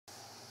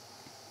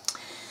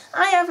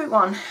Hi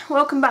everyone,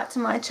 welcome back to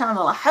my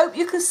channel. I hope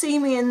you can see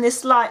me in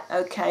this light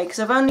okay, because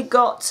I've only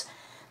got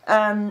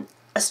a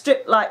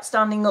strip light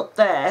standing up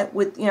there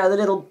with, you know, the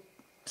little,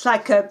 it's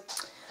like a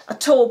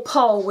tall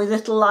pole with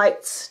little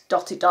lights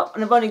dotted up,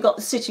 and I've only got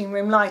the sitting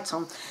room light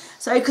on.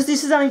 So because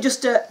this is only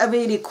just a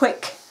really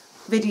quick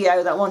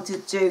video that I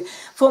wanted to do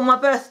for my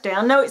birthday.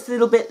 I know it's a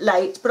little bit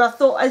late, but I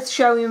thought I'd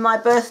show you my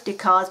birthday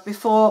cards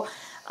before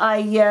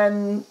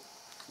I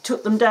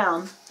took them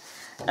down.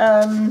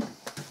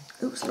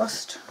 Oops,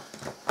 lost.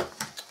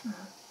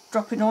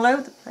 Dropping all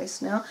over the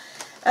place now.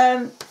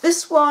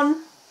 This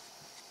one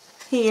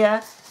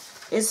here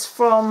is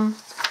from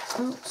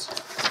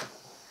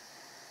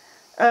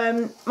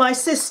my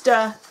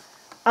sister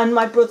and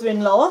my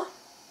brother-in-law,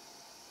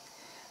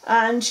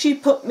 and she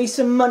put me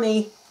some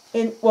money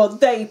in, well,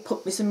 they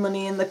put me some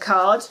money in the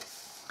card,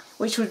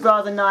 which was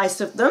rather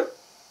nice of them.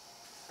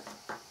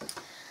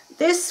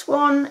 This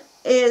one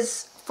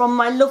is from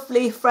my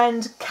lovely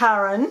friend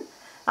Karen.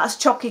 That's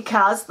Chocky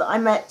Kaz, that I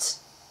met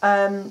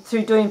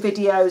through doing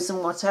videos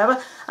and whatever,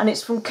 and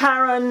it's from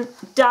Karen,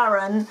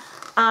 Darren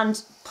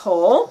and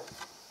Paul,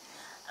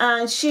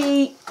 and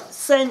she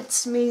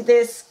sent me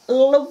this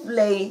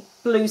lovely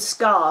blue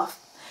scarf.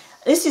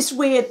 This is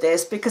weird,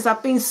 this, because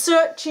I've been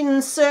searching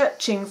and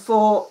searching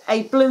for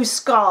a blue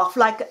scarf,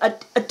 like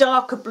a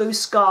darker blue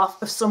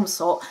scarf of some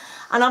sort,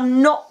 and I've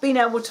not been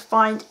able to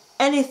find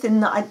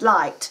anything that I'd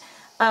liked,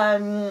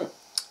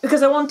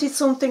 because I wanted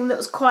something that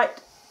was quite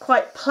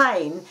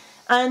plain.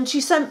 And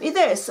she sent me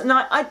this, and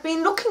I'd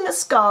been looking at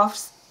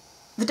scarves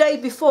the day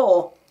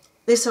before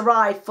this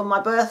arrived for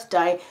my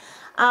birthday,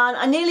 and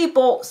I nearly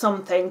bought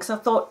something because I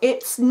thought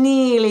it's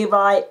nearly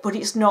right but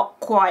it's not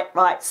quite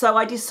right, so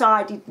I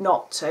decided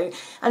not to.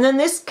 And then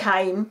this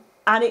came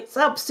and it's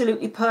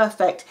absolutely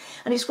perfect,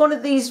 and it's one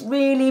of these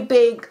really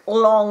big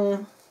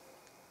long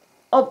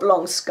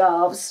oblong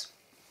scarves.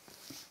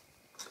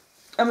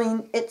 I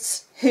mean,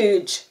 it's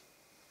huge.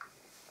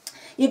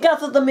 You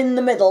gather them in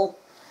the middle,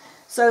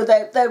 so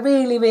they're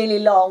really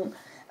long,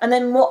 and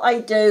then what I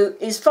do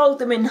is fold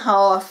them in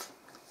half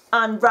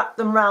and wrap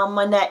them round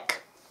my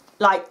neck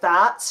like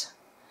that,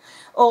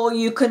 or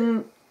you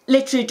can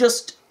literally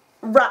just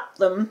wrap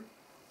them.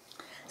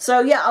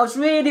 So yeah, I was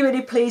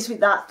really pleased with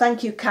that.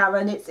 Thank you,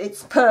 Karen.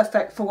 It's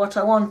perfect for what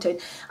I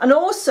wanted. And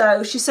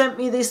also she sent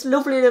me this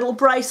lovely little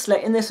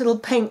bracelet in this little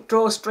pink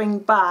drawstring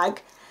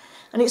bag,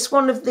 and it's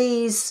one of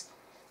these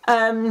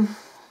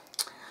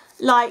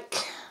like,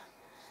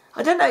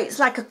 I don't know, it's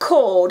like a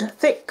cord,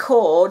 thick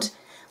cord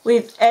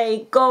with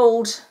a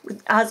gold,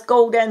 has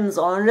gold ends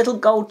on, and a little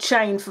gold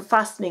chain for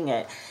fastening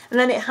it. And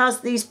then it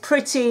has these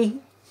pretty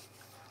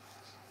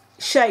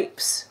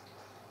shapes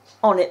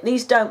on it.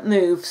 These don't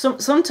move.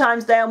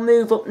 Sometimes they'll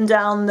move up and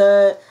down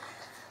the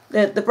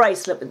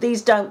bracelet, but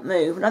these don't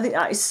move. And I think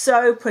that is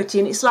so pretty.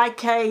 And it's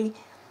like a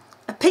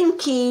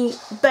pinky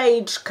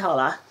beige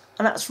colour.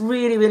 And that's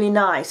really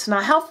nice. And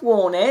I have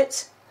worn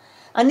it.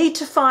 I need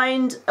to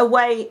find a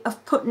way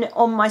of putting it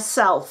on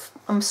myself.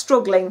 I'm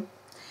struggling.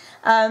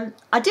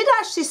 I did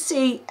actually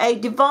see a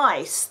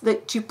device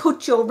that you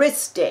put your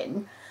wrist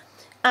in,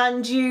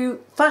 and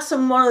you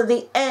fasten one of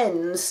the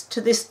ends to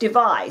this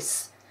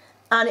device,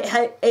 and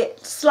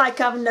it's like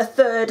having a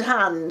third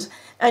hand,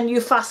 and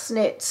you fasten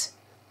it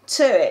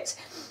to it.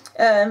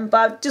 But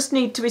I just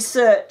need to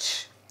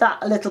research that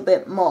a little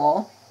bit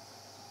more.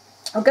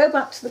 I'll go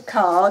back to the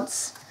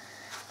cards.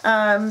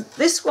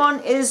 This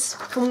one is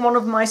from one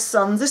of my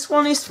sons. This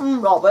one is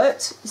from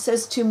Robert. It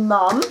says, to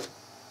Mum.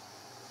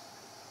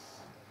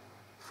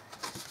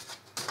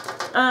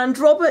 And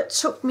Robert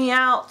took me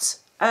out.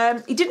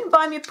 He didn't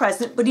buy me a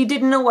present, but he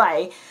did in a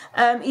way.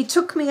 He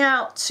took me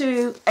out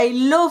to a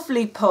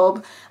lovely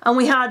pub, and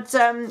we had,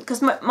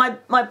 because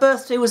my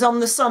birthday was on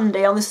the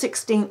Sunday, on the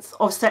 16th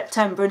of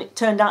September, and it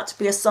turned out to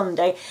be a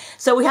Sunday.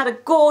 So we had a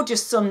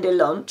gorgeous Sunday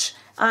lunch,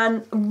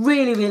 and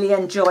really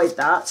enjoyed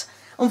that.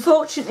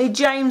 Unfortunately,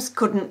 James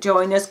couldn't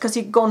join us because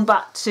he'd gone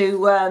back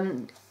to,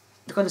 I'm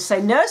going to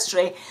say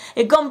nursery.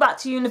 He'd gone back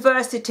to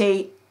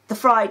university the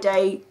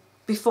Friday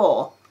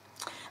before.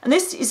 And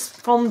this is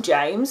from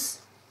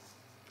James.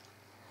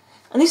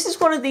 And this is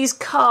one of these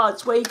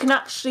cards where you can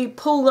actually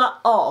pull that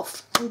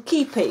off and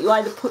keep it. You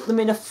either put them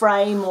in a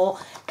frame or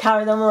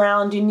carry them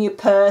around in your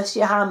purse,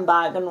 your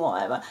handbag and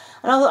whatever.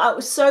 And I thought that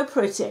was so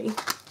pretty,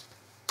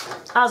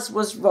 as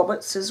was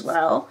Robert's as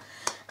well.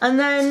 And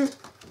then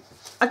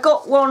I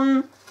got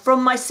one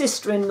from my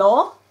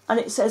sister-in-law, and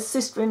it says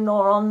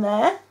sister-in-law on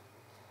there,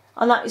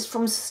 and that is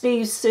from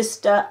Steve's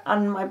sister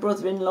and my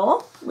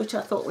brother-in-law, which I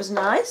thought was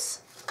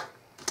nice.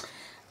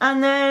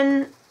 And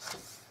then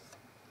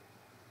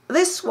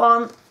this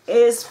one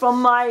is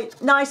from my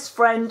nice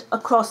friend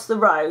across the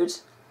road.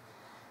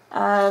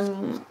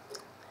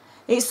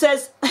 It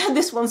says,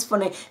 this one's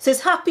funny, it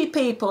says, happy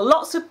people.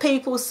 Lots of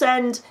people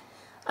send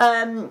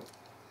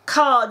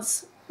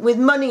cards with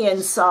money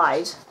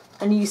inside.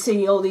 And you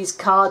see all these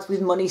cards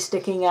with money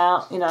sticking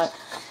out, you know.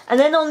 And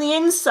then on the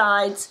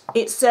inside,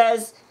 it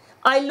says,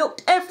 I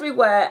looked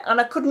everywhere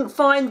and I couldn't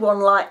find one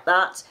like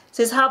that. It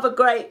says, have a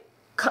great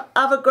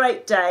have a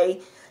great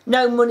day.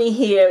 No money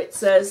here, it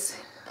says.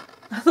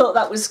 I thought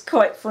that was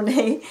quite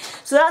funny.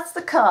 So that's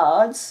the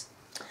cards.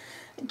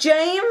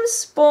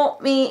 James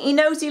bought me, he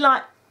knows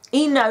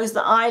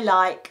that I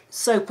like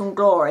Soap and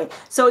Glory.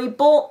 So he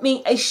bought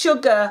me a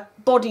sugar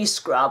body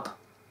scrub.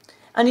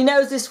 And he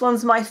knows this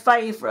one's my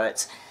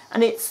favourite.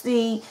 And it's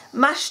the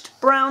mashed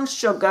brown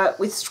sugar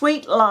with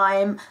sweet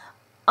lime,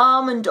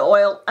 almond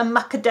oil and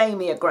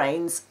macadamia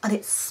grains. And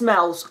it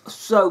smells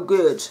so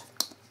good.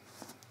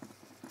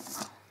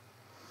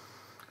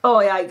 Oh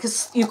yeah,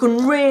 because you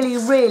can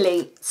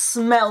really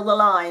smell the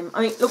lime.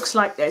 I mean, it looks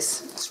like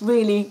this. It's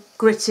really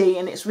gritty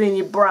and it's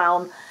really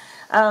brown.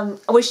 I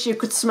wish you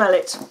could smell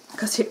it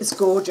because it was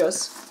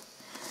gorgeous.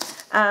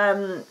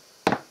 And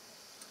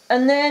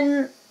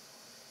then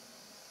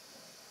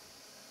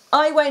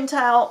I went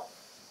out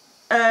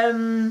at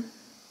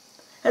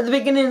the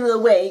beginning of the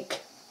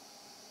week,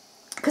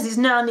 because it's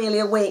now nearly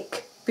a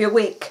week.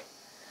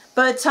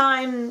 By the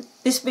time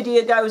this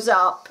video goes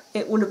up,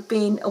 it would have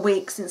been a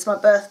week since my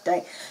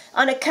birthday.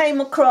 And I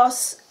came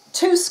across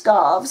 2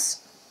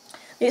 scarves.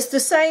 It's the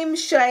same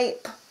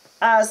shape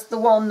as the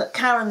one that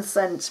Karen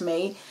sent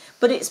me,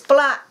 but it's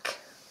black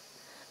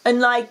and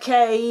like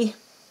a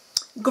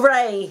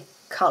grey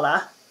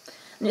colour.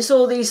 And it's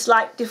all these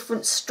like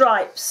different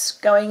stripes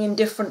going in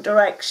different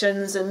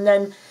directions and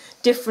then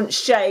different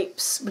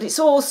shapes. But it's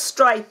all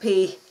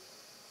stripy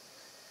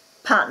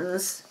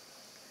patterns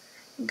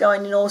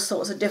going in all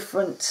sorts of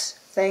different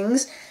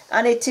things.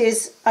 And it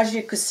is, as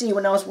you could see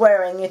when I was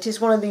wearing it, is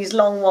one of these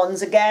long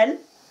ones again.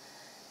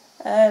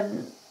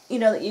 You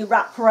know, that you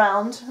wrap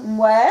around and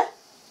wear.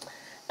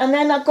 And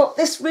then I've got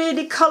this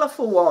really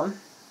colourful one.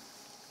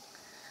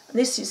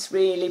 This is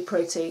really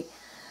pretty.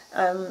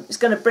 It's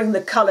going to bring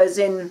the colours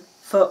in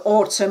for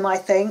autumn, I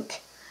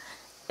think.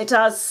 It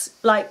has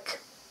like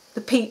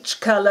the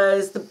peach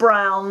colours, the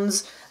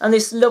browns, and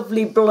this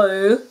lovely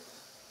blue.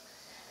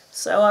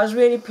 So I was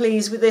really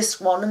pleased with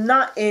this one, and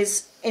that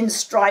is in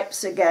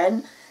stripes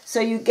again. So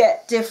you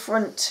get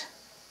different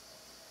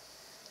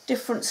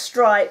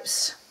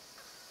stripes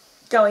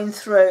going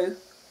through.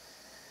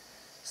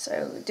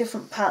 So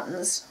different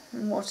patterns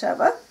and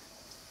whatever.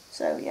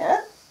 So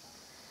yeah,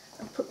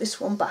 I'll put this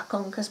one back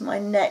on because my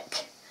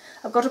neck,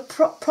 I've got a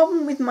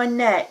problem with my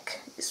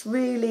neck. It's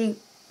really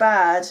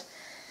bad.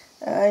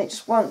 It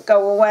just won't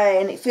go away,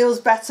 and it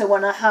feels better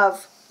when I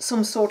have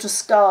some sort of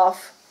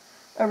scarf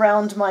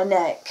around my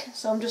neck.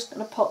 So I'm just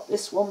going to pop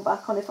this one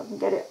back on if I can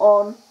get it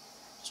on.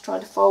 Just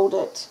trying to fold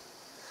it.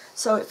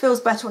 So it feels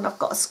better when I've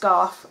got a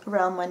scarf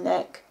around my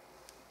neck.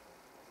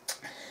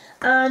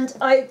 And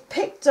I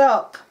picked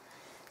up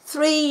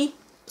 3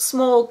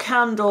 small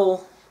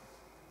candle,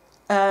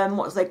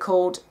 what are they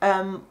called?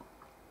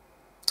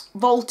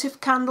 Votive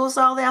candles,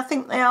 are they? I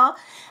think they are.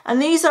 And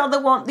these are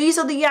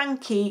the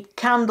Yankee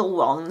candle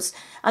ones,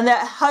 and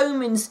they're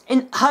home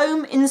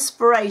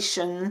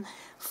inspiration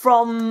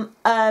from,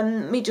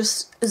 let me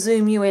just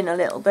zoom you in a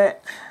little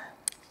bit.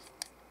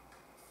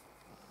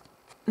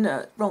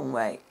 No, wrong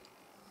way.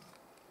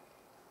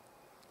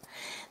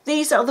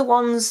 These are the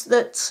ones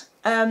that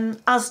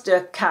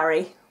Asda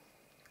carry.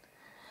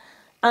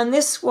 And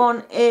this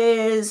one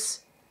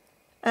is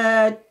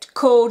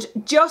called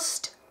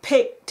Just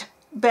Picked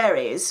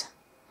Berries.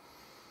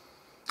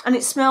 And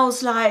it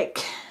smells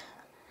like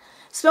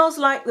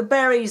the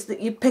berries that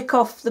you pick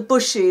off the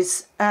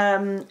bushes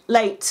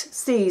late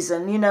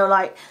season, you know,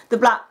 like the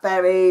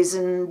blackberries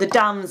and the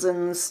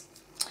damsons.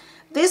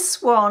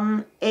 This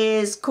one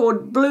is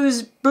called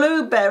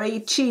Blueberry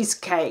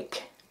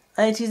Cheesecake,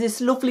 and it is this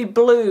lovely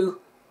blue,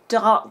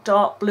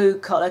 dark blue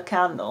colour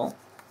candle.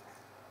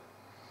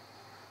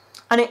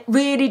 And it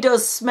really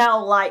does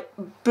smell like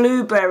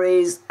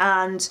blueberries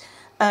and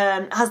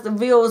has the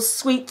real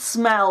sweet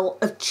smell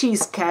of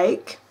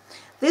cheesecake.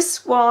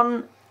 This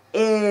one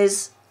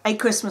is a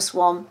Christmas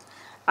one.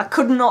 I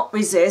could not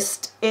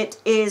resist.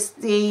 It is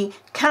the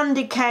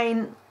Candy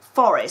Cane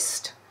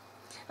Forest,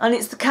 and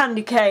it's the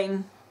candy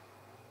cane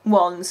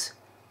ones.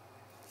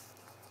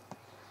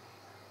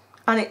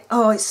 And it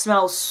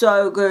smells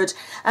so good.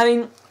 I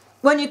mean,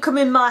 when you come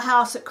in my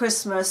house at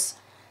Christmas,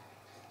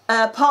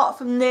 apart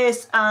from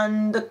this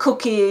and the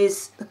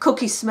cookies, the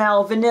cookie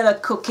smell, vanilla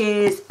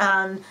cookies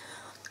and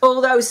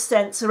all those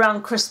scents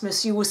around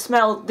Christmas, you will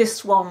smell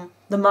this one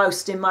the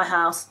most in my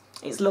house.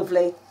 It's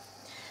lovely.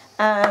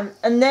 And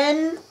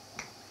then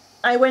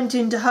I went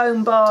into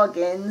Home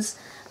Bargains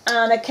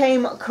and I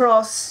came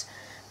across,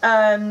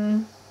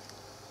 I'm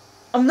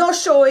not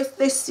sure if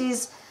this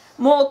is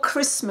more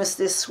Christmas,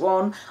 this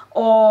one,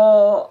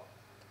 or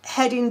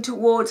heading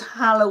towards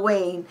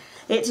Halloween.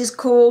 It is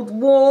called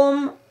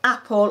Warm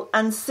Apple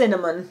and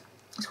Cinnamon.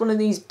 It's one of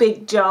these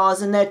big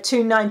jars, and they're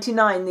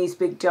 $2.99, these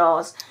big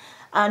jars.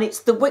 And it's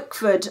the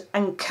Wickford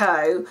 &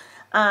 Co.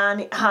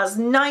 And it has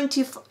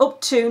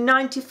up to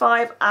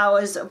 95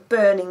 hours of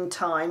burning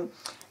time.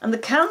 And the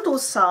candle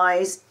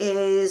size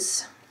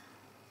is...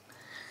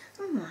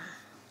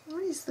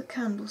 what is the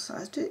candle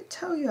size? Did it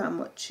tell you how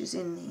much is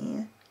in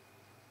here?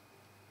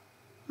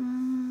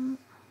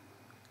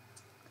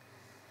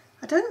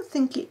 I don't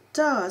think it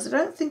does. I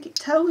don't think it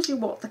tells you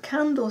what the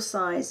candle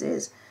size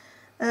is.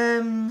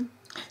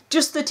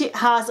 Just that it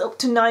has up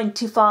to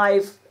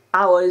 95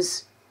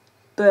 hours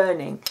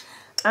burning.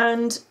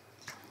 And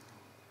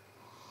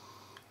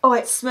oh,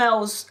 it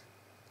smells,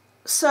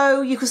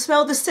 so you can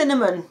smell the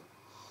cinnamon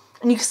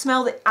and you can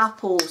smell the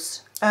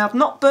apples. I've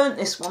not burnt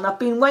this one. I've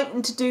been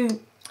waiting to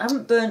do, I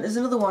haven't burnt, there's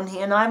another one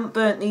here, and I haven't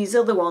burnt these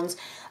other ones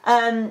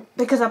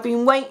because I've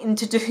been waiting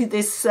to do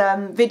this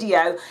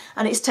video,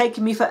 and it's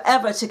taken me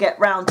forever to get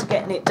round to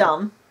getting it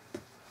done.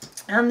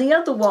 And the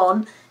other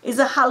one is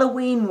a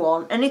Halloween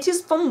one, and it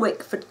is from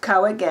Wickford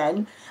Co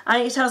again,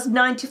 and it has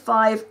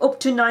up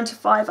to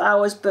 95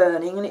 hours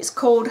burning, and it's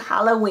called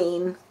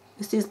Halloween.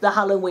 This is the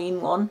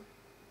Halloween one.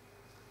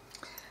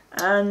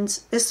 And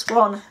this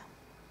one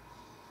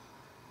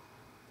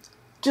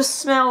just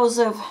smells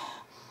of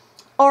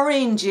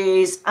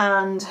oranges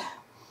and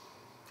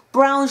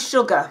brown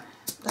sugar.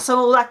 That's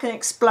all I can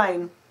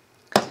explain.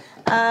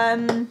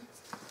 And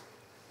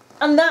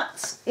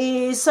that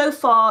is, so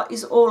far,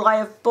 is all I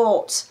have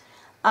bought.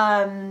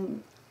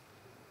 The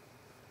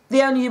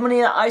only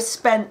money that I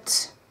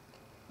spent,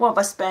 what have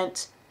I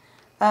spent?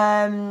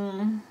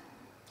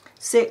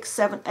 6,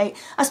 7, 8.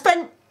 I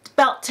spent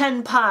about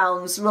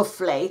 £10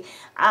 roughly,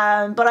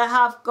 but I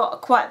have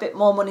got quite a bit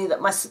more money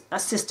that my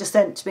sister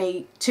sent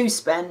me to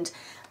spend.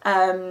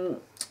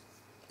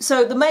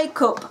 So the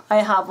makeup I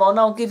have on,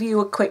 I'll give you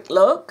a quick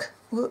look.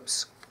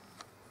 Whoops,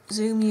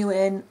 zoom you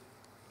in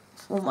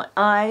for my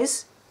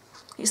eyes.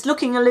 It's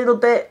looking a little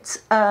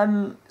bit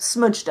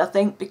smudged, I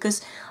think,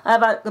 because I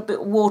have a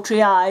bit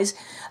watery eyes.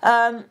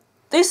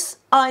 This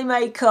eye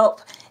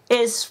makeup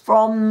is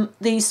from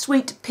the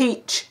Sweet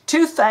Peach,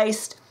 Too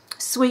Faced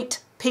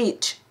Sweet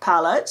Peach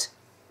palette.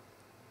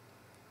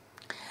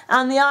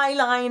 And the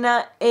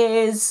eyeliner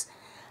is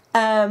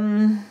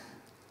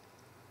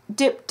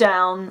Dip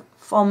Down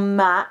from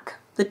MAC,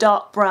 the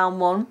dark brown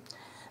one.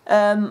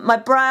 My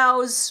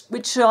brows,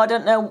 which I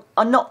don't know,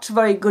 are not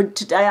very good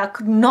today, I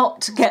could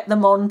not get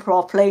them on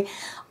properly,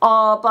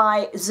 are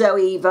by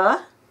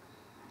Zoeva.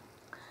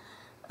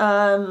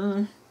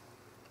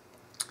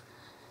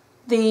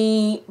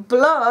 The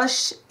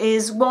blush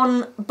is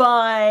one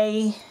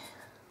by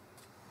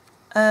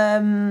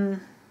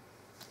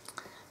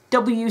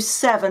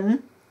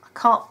W7. I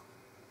can't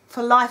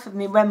for life of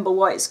me remember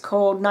what it's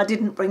called, and I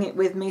didn't bring it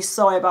with me,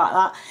 sorry about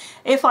that.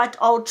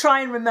 I'll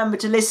try and remember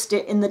to list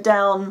it in the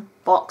down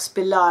box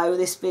below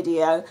this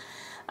video.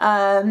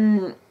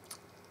 And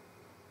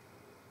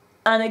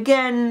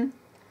again,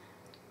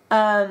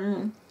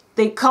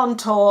 the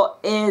contour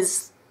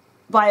is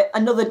by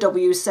another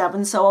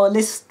W7, so I'll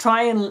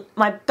try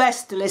my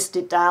best to list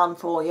it down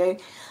for you.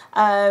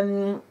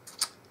 And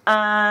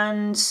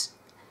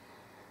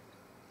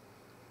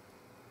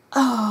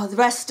the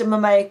rest of my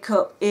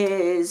makeup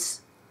is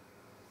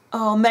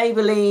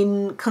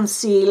Maybelline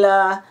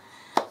concealer.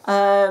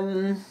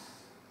 The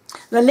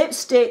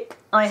lipstick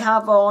I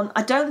have on,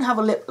 I don't have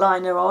a lip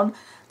liner on.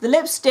 The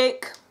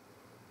lipstick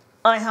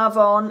I have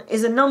on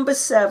is a number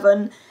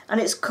 7, and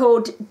it's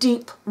called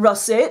Deep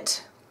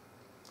Russet.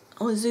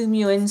 I'll zoom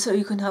you in so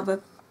you can have a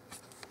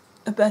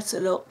better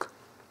look.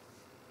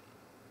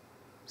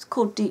 It's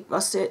called Deep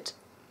Russet.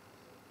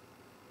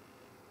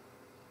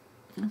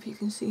 I don't know if you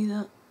can see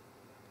that.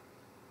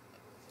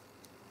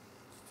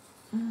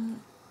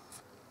 Don't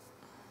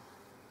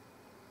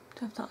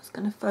know if that's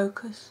going to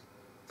focus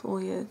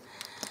for you.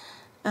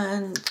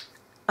 And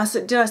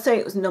did I say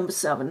it was number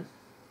 7?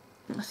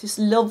 That's this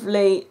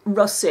lovely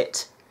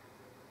russet,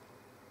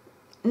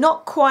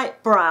 not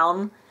quite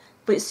brown,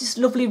 but it's this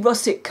lovely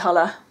russet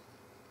colour.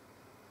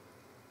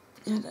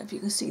 I don't know if you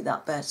can see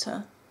that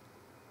better,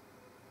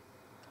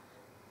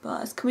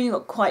 but it's coming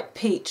up quite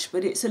peach,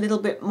 but it's a little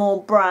bit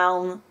more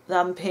brown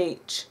than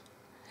peach.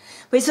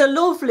 But it's a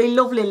lovely,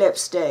 lovely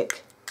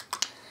lipstick,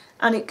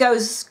 and it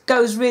goes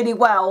really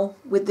well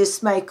with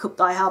this makeup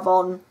that I have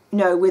on, you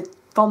know,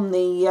 from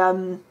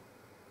the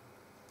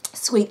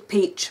Sweet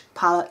Peach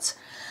palette.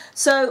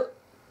 So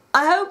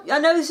I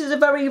know this is a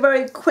very,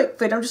 very quick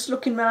vid. I'm just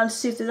looking around to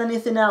see if there's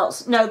anything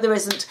else. No, there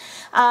isn't.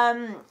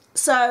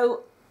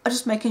 So I'm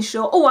just making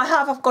sure. Oh,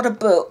 I've got a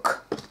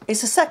book.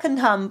 It's a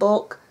second-hand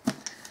book.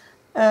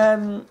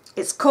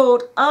 It's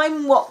called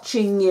I'm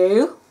Watching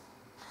You,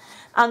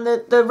 and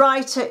the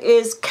writer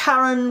is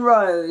Karen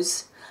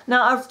Rose.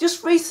 Now, I've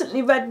just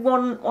recently read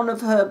one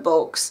of her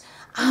books,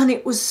 and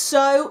it was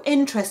so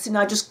interesting,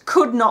 I just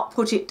could not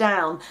put it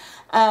down.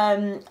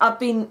 I've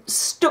been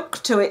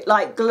stuck to it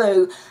like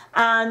glue,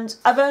 and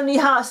I've only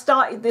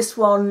started this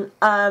one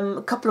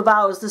a couple of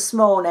hours this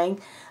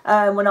morning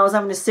when I was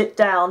having to sit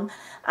down,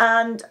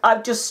 and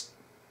I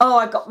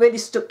got really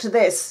stuck to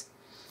this.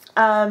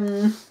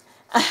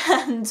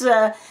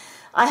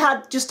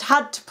 I just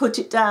had to put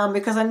it down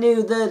because I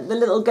knew the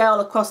little girl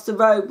across the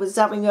road was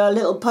having her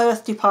little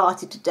birthday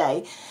party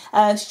today.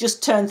 She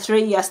just turned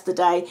 3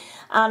 yesterday,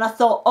 and I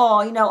thought,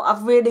 oh, you know,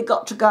 I've really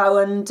got to go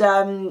and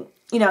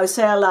you know,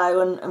 say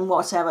hello and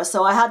whatever.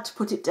 So I had to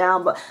put it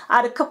down, but I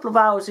had a couple of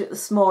hours of it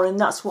this morning.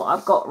 That's what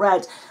I've got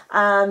read.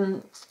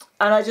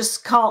 and I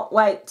just can't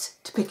wait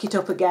to pick it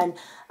up again.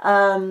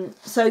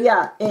 So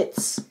yeah,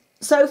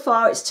 so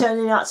far it's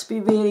turning out to be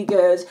really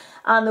good,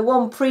 and the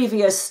one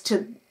previous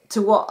to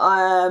what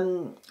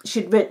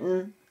she'd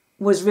written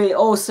was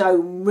also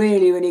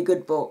really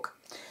good book.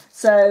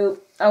 So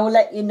I will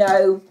let you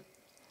know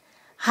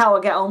how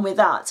I get on with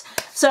that.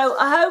 So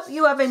I hope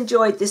you have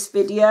enjoyed this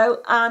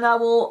video, and I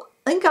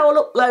think I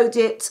will upload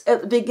it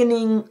at the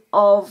beginning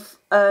of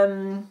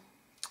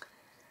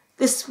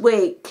this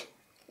week,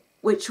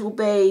 which will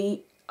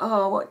be,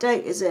 oh, what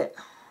date is it?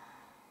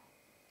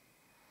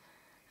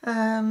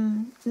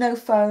 No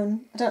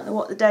phone. I don't know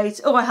what the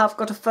date. Oh, I have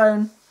got a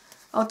phone.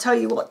 I'll tell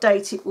you what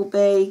date it will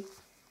be,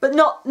 but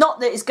not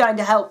that it's going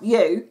to help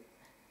you.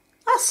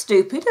 That's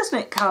stupid, isn't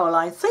it,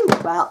 Caroline? Think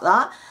about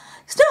that.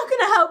 It's not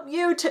going to help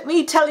you,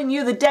 me telling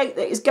you the date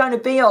that it's going to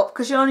be up,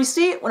 because you only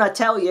see it when I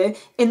tell you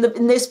in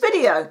this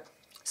video.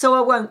 So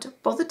I won't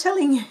bother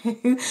telling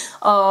you.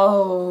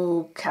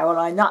 Oh,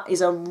 Caroline, that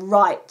is a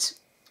right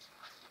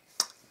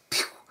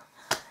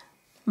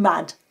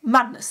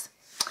madness.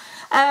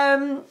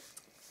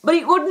 But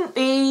it wouldn't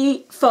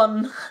be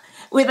fun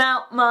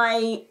without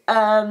my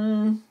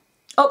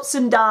ups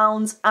and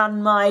downs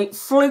and my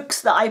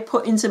flukes that I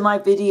put into my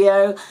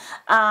video,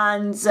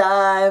 and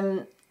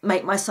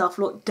make myself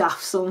look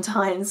daft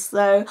sometimes.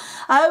 So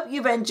I hope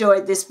you've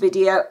enjoyed this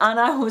video, and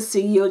I will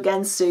see you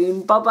again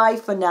soon. Bye bye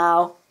for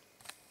now.